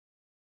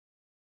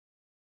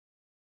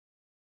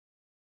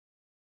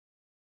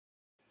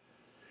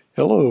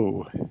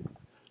Hello,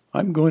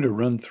 I'm going to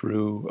run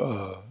through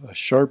a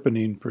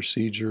sharpening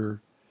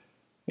procedure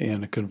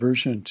and a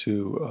conversion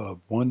to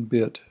 1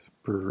 bit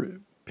per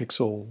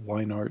pixel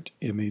line art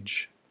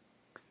image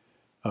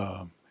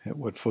at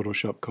what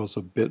Photoshop calls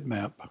a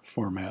bitmap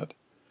format.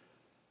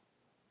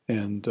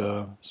 And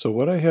so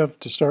what I have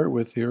to start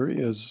with here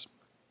is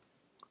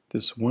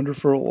this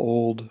wonderful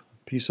old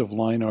piece of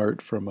line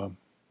art from a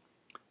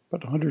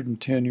about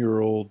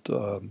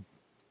 110-year-old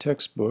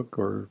textbook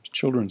or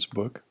children's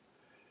book.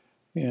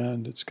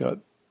 And it's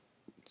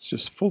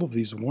just full of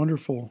these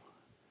wonderful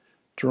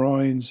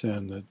drawings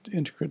and the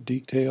intricate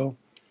detail.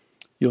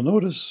 You'll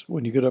notice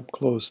when you get up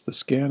close, the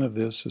scan of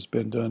this has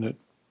been done at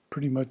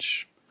pretty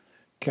much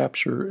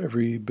capture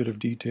every bit of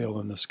detail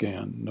in the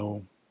scan.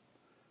 No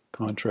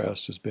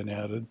contrast has been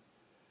added.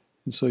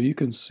 And so you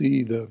can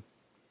see the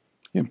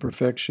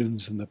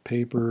imperfections in the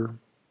paper.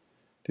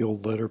 The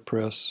old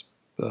letterpress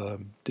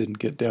didn't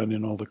get down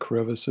in all the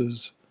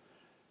crevices.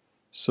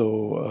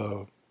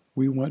 So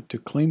we want to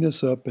clean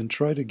this up and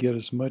try to get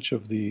as much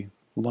of the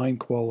line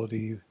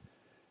quality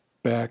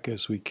back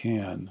as we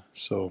can.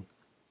 So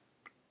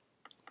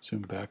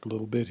zoom back a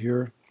little bit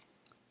here.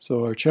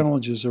 So our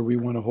challenges are we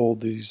want to hold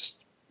these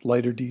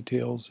lighter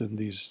details in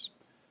these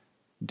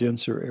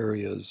denser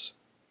areas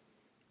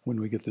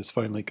when we get this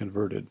finally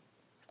converted.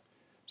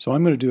 So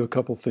I'm going to do a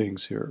couple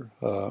things here.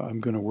 I'm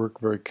going to work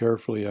very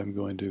carefully. I'm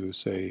going to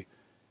say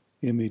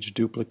image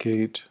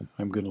duplicate.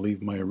 I'm going to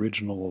leave my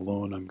original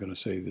alone. I'm going to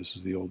say this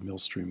is the old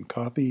Millstream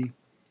copy.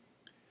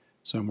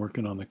 So I'm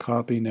working on the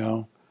copy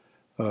now.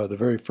 The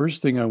very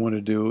first thing I want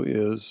to do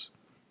is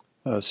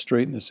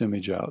straighten this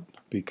image out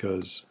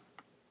because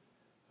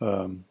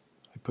I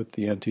put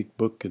the antique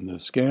book in the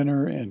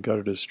scanner and got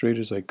it as straight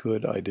as I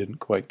could. I didn't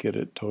quite get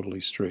it totally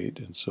straight,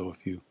 and so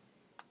if you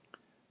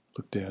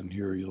look down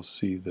here you'll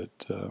see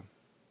that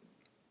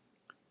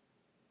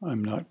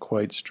I'm not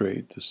quite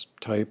straight. This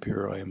type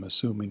here I am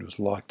assuming was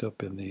locked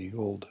up in the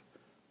old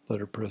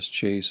letterpress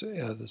chase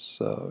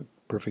as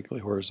perfectly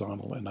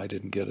horizontal, and I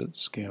didn't get it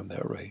scanned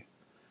that way.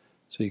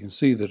 So you can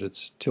see that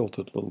it's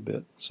tilted a little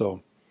bit.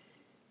 So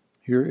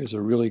here is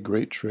a really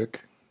great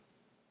trick.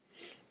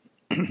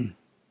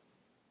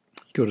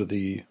 Go to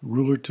the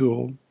ruler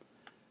tool,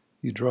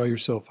 you draw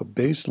yourself a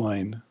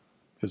baseline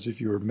as if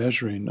you were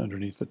measuring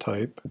underneath the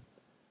type.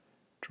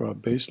 Draw a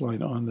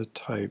baseline on the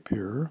type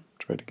here.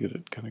 Try to get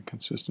it kind of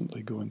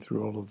consistently going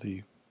through all of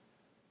the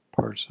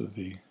parts of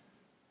the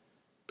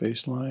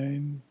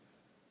baseline.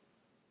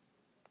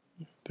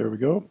 There we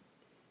go.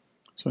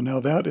 So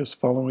now that is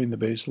following the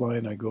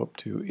baseline. I go up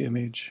to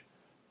image,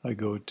 I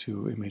go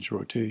to image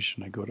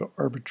rotation, I go to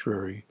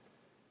arbitrary,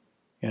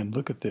 and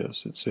look at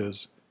this. It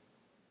says,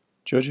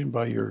 judging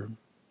by your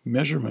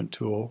measurement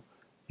tool,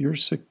 you're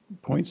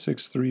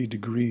 0.63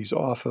 degrees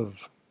off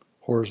of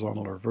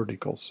horizontal or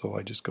vertical. So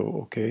I just go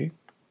OK.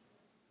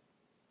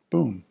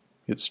 Boom,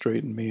 it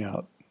straightened me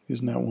out.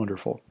 Isn't that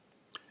wonderful?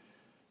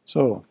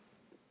 So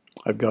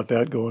I've got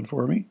that going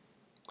for me.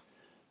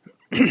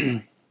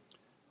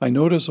 I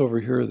notice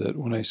over here that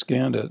when I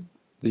scanned it,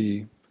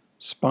 the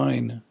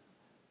spine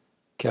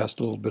cast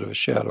a little bit of a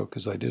shadow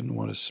because I didn't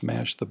want to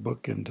smash the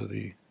book into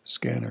the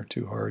scanner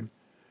too hard.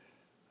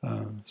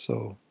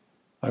 So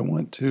I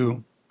want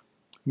to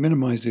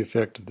minimize the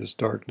effect of this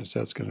darkness.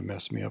 That's going to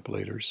mess me up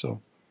later.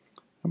 So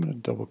I'm going to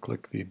double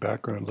click the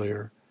background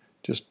layer.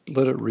 Just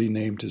let it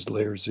rename to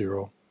layer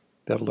 0.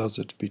 That allows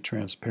it to be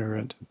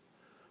transparent.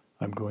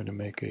 I'm going to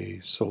make a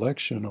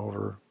selection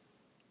over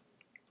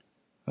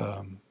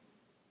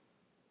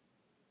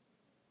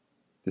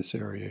this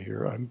area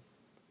here.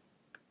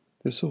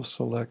 This will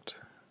select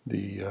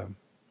the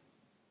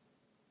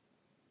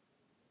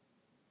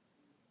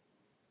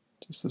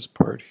just this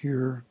part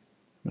here.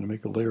 I'm going to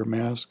make a layer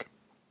mask,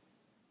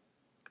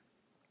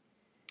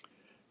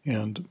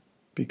 and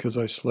because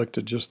I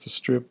selected just the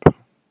strip,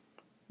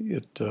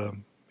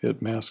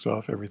 it masked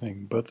off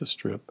everything but the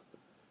strip.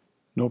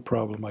 No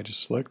problem. I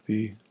just select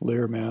the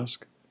layer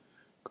mask,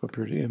 go up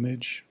here to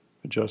image,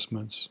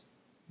 adjustments,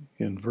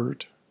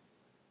 invert,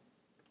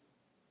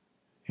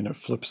 and it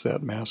flips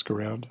that mask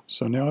around.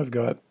 So now I've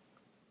got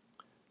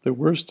the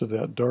worst of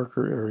that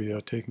darker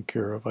area taken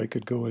care of. I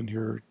could go in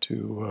here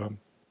to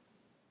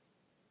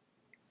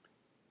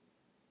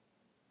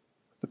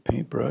the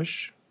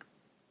paintbrush.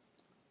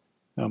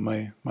 Now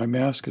my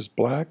mask is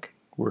black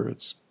where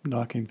it's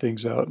knocking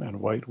things out and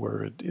white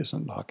where it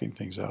isn't knocking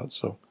things out.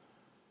 So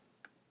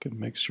I can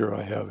make sure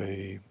I have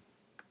a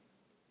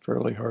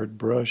fairly hard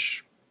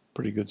brush,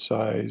 pretty good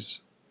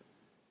size,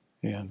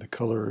 and the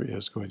color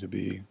is going to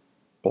be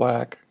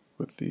black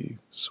with the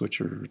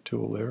switcher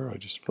tool there. I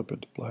just flip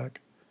it to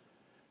black.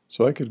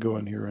 So I could go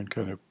in here and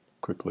kind of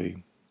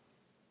quickly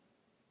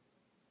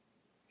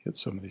hit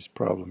some of these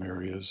problem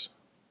areas,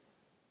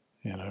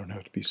 and I don't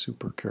have to be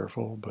super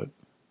careful, but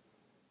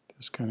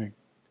this kind of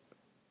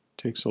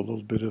takes a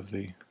little bit of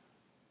the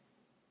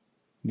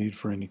need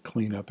for any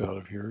cleanup out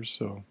of here.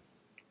 So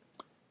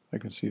I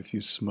can see a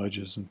few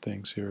smudges and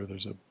things here.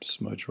 There's a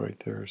smudge right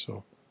there.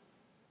 So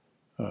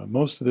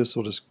most of this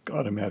will just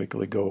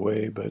automatically go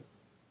away, but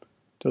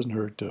doesn't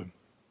hurt to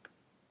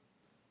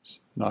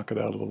knock it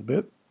out a little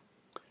bit.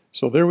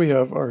 So there we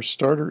have our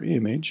starter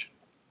image.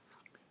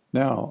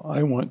 Now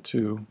I want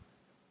to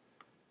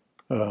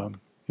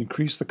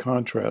increase the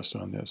contrast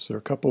on this. There are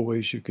a couple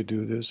ways you could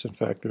do this. In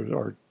fact, there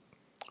are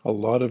a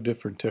lot of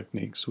different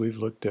techniques. We've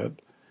looked at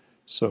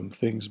some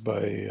things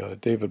by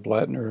David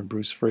Blattner and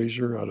Bruce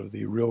Fraser out of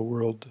the Real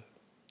World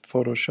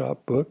Photoshop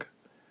book.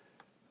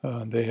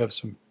 They have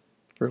some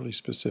fairly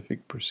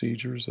specific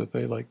procedures that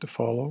they like to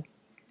follow.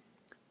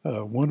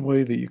 One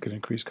way that you can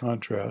increase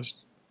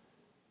contrast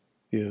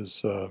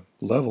is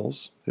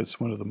levels. It's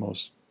one of the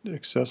most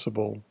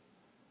accessible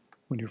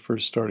when you're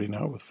first starting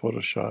out with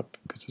Photoshop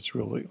because it's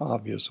really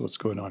obvious what's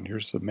going on.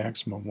 Here's the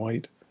maximum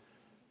white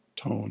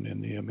tone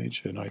in the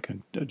image, and I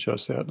can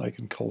adjust that, and I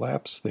can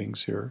collapse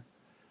things here,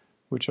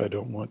 which I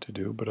don't want to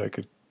do, but I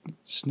could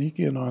sneak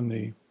in on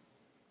the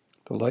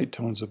light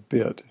tones a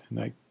bit,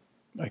 and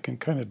I can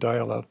kind of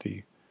dial out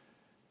the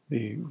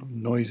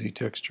noisy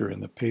texture in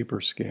the paper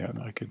scan.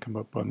 I can come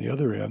up on the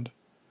other end,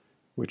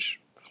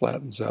 which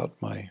flattens out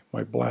my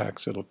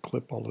blacks. It'll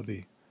clip all of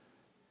the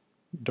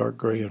dark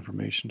gray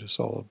information to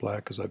solid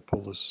black as I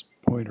pull this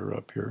pointer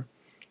up here.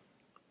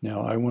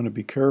 Now I want to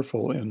be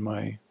careful in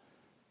my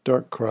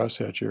dark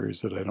crosshatch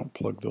areas that I don't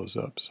plug those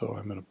up, so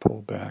I'm going to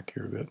pull back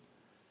here a bit.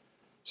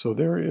 So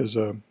there is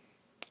a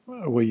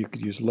way you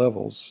could use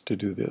levels to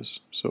do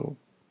this. So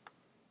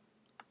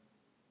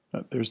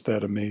there's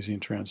that amazing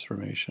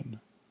transformation.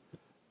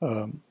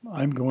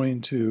 I'm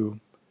going to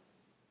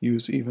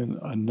use even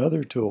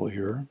another tool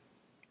here.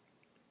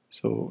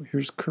 So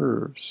here's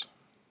curves.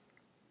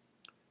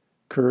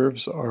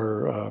 Curves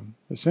are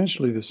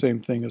essentially the same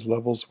thing as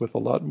levels with a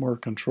lot more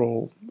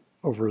control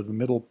over the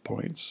middle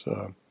points.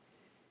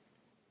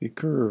 The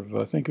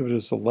curve, think of it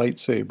as the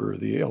lightsaber,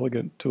 the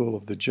elegant tool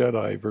of the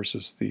Jedi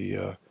versus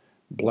the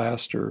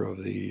blaster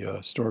of the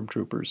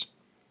stormtroopers.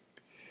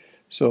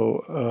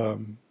 So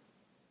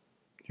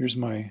here's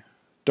my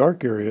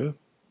dark area.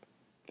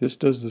 This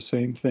does the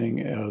same thing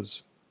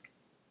as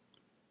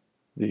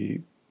the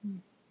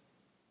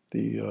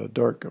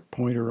dark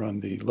pointer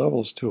on the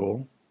levels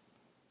tool.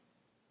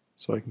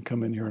 So I can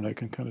come in here and I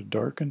can kind of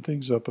darken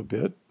things up a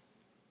bit.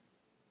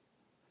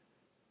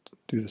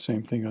 Do the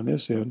same thing on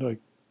this end. I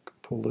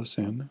pull this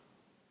in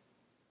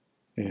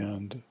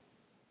and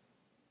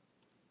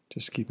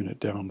just keeping it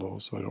down low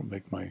so I don't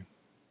make my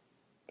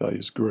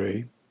values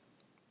gray.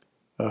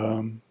 So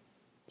I'm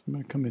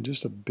going to come in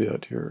just a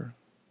bit here,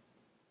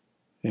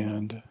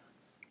 and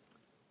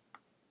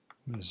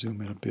I'm going to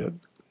zoom in a bit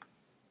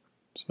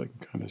so I can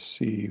kind of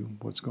see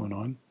what's going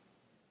on.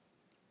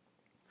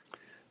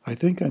 I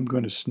think I'm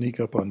going to sneak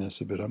up on this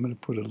a bit. I'm going to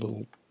put a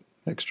little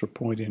extra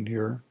point in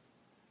here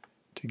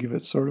to give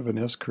it sort of an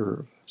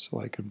S-curve so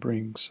I can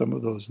bring some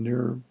of those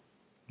near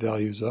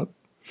values up.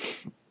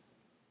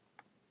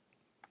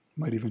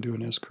 Might even do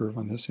an S-curve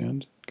on this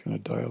end, kind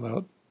of dial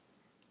out.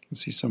 You can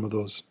see some of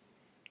those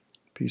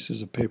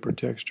pieces of paper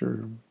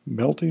texture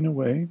melting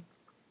away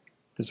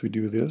as we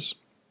do this.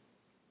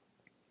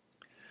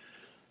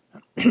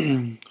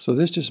 So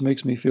this just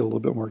makes me feel a little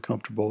bit more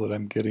comfortable that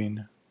I'm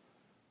getting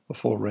a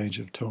full range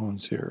of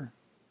tones here.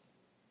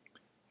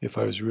 If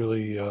I was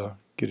really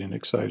getting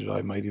excited,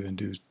 I might even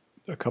do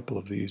a couple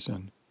of these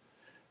and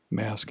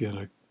mask in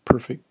a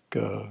perfect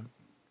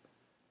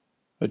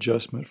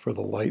adjustment for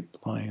the light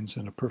lines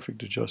and a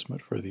perfect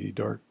adjustment for the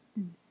dark,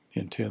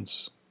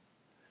 intense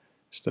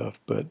stuff.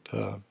 But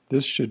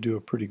this should do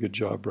a pretty good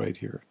job right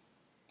here.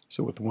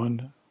 So with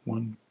one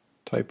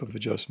type of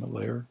adjustment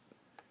layer,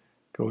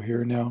 go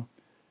here now.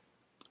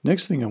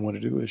 Next thing I want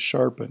to do is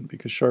sharpen,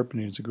 because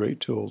sharpening is a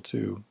great tool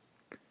to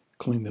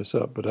clean this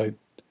up. But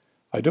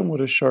I don't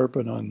want to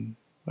sharpen on,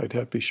 I'd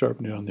have to be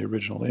sharpening on the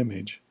original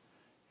image,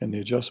 and the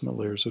adjustment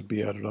layers would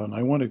be added on.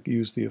 I want to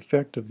use the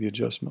effect of the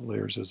adjustment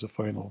layers as a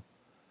final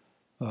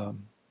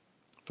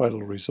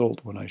result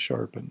when I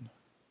sharpen,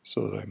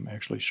 so that I'm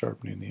actually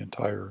sharpening the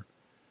entire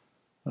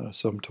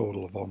sum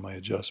total of all my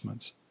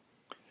adjustments.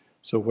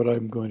 So what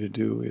I'm going to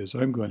do is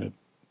I'm going to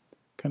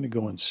kind of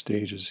go in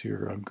stages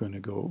here. I'm going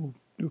to go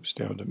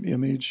down to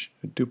image,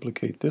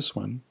 duplicate this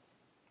one.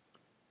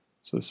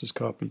 So this is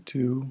copy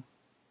 2.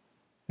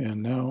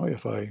 And now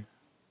if I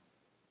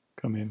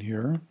come in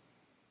here,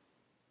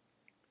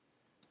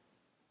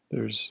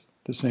 there's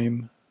the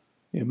same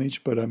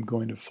image, but I'm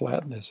going to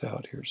flatten this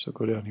out here. So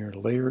go down here to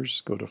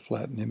layers, go to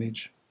flatten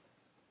image,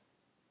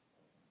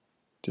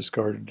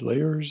 discarded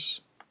layers.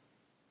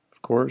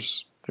 Of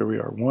course, there we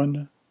are,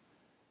 one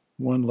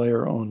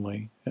layer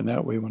only, and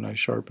that way when I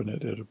sharpen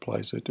it, it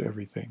applies it to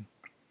everything.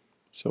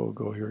 So we'll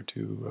go here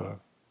to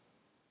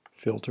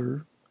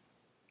filter,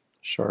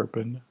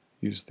 sharpen,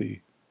 use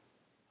the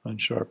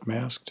unsharp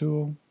mask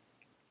tool,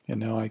 and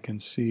now I can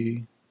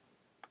see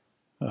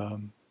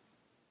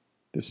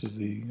this is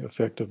the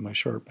effect of my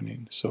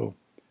sharpening. So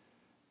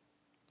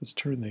let's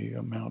turn the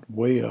amount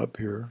way up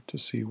here to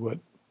see what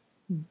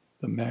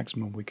the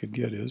maximum we could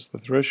get is. The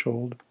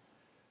threshold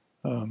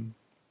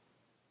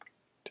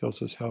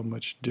tells us how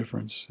much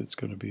difference it's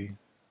going to be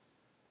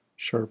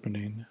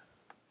sharpening.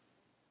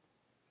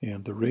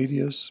 And the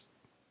radius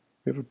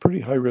We have a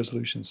pretty high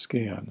resolution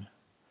scan.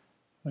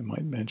 I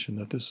might mention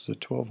that this is a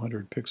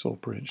 1200 pixel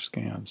per inch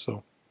scan,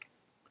 so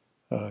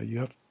you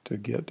have to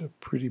get a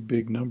pretty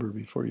big number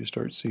before you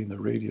start seeing the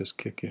radius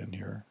kick in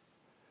here.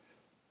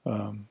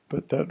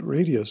 But that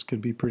radius can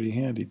be pretty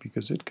handy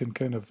because it can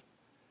kind of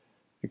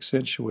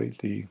accentuate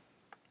the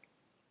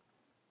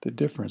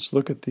difference.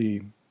 Look at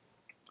the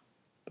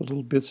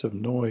little bits of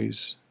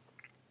noise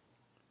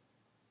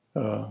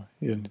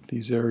in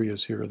these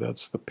areas here.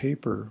 That's the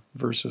paper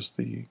versus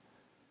the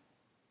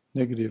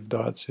negative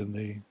dots in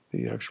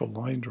the actual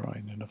line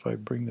drawing. And if I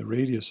bring the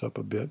radius up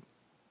a bit,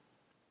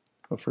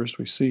 well, first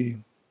we see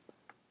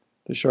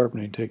the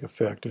sharpening take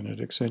effect, and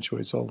it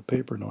accentuates all the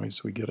paper noise,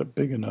 so we get it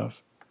big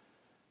enough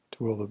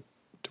to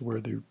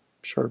where the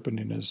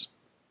sharpening is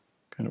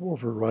kind of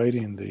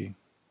overriding the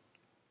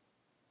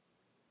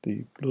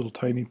little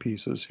tiny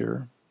pieces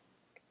here.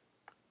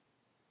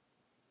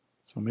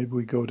 So maybe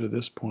we go to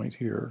this point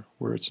here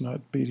where it's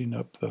not beating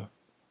up the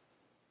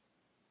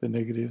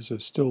negatives.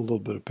 There's still a little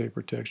bit of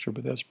paper texture,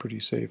 but that's pretty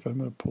safe. I'm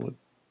going to pull it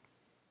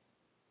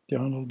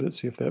down a little bit,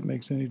 see if that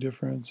makes any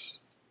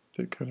difference.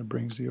 It kind of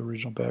brings the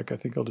original back. I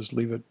think I'll just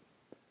leave it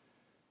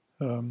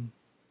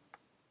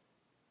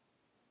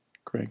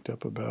cranked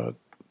up about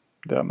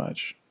that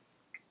much.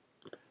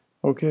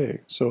 Okay,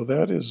 so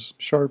that is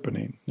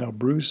sharpening. Now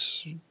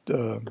Bruce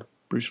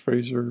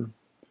Fraser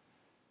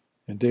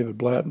and David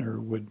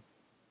Blattner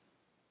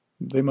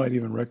they might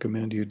even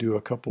recommend you do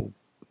a couple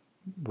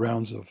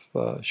rounds of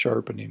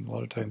sharpening. A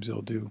lot of times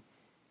they'll do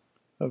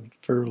a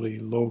fairly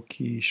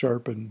low-key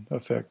sharpen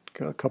effect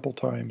a couple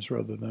times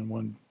rather than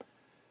one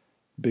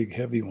big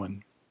heavy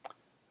one.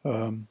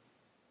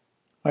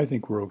 I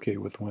think we're okay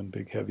with one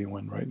big heavy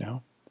one right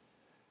now.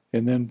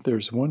 And then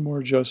there's one more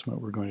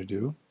adjustment we're going to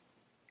do.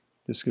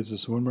 This gives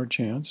us one more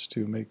chance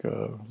to make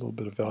a little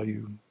bit of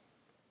value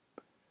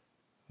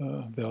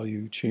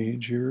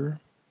change here.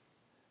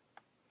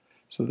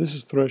 So this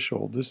is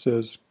threshold. This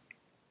says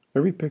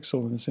every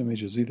pixel in this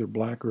image is either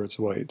black or it's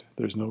white.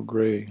 There's no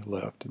gray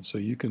left, and so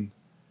you can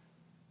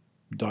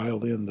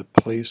dial in the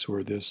place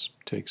where this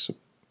takes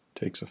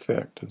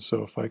effect. And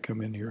so if I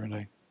come in here and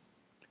I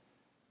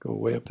go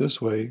way up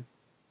this way,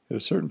 at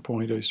a certain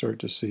point I start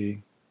to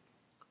see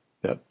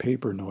that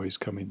paper noise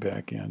coming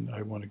back in.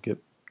 I want to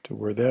get to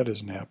where that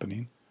isn't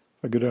happening.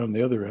 If I go down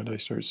the other end, I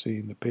start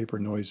seeing the paper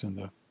noise in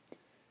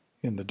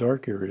the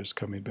dark areas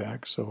coming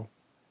back. So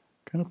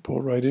kind of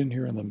pull right in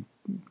here in the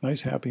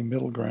nice happy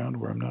middle ground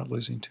where I'm not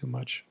losing too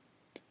much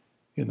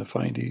in the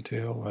fine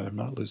detail and I'm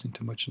not losing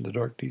too much in the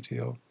dark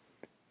detail.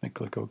 I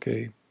click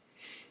OK.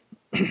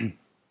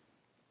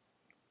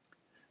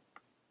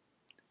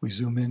 We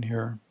zoom in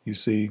here. You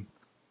see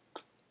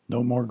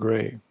no more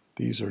gray.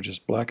 These are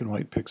just black and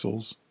white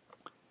pixels.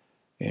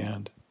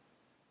 And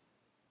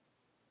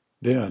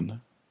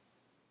then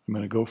I'm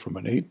going to go from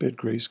an 8-bit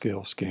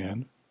grayscale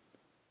scan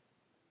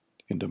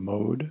into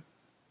mode.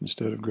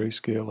 Instead of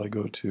grayscale, I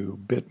go to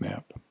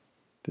bitmap.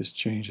 This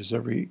changes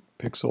every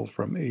pixel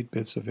from 8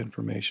 bits of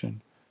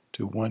information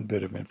to 1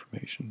 bit of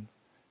information,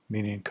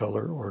 meaning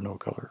color or no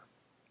color.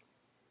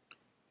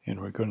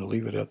 And we're going to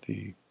leave it at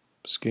the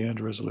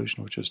scanned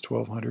resolution, which is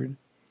 1200.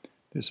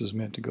 This is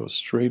meant to go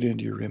straight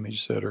into your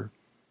image setter.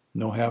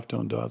 No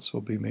halftone dots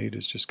will be made.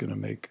 It's just going to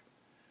make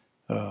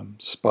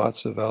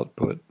spots of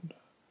output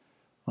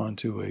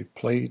onto a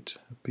plate,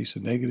 a piece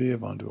of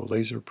negative, onto a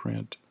laser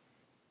print,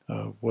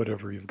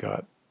 whatever you've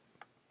got.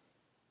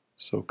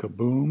 So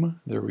kaboom,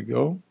 there we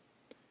go.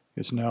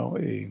 It's now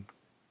a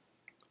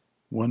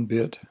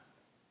 1-bit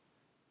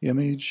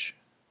image,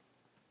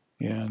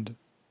 and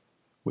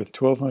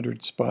with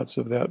 1200 spots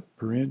of that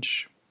per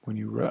inch, when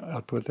you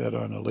output that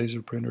on a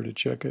laser printer to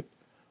check it,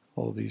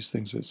 all these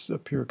things that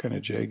appear kind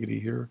of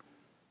jaggedy here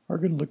are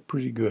going to look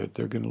pretty good.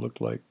 They're going to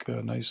look like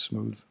nice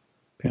smooth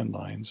pen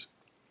lines,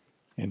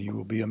 and you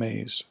will be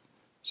amazed.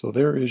 So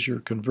there is your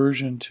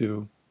conversion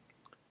to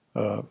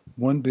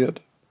 1 bit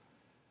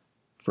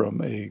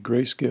from a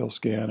grayscale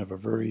scan of a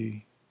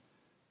very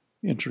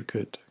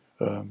intricate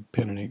pen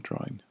and ink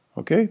drawing.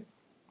 Okay?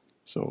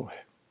 So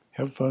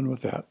have fun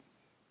with that.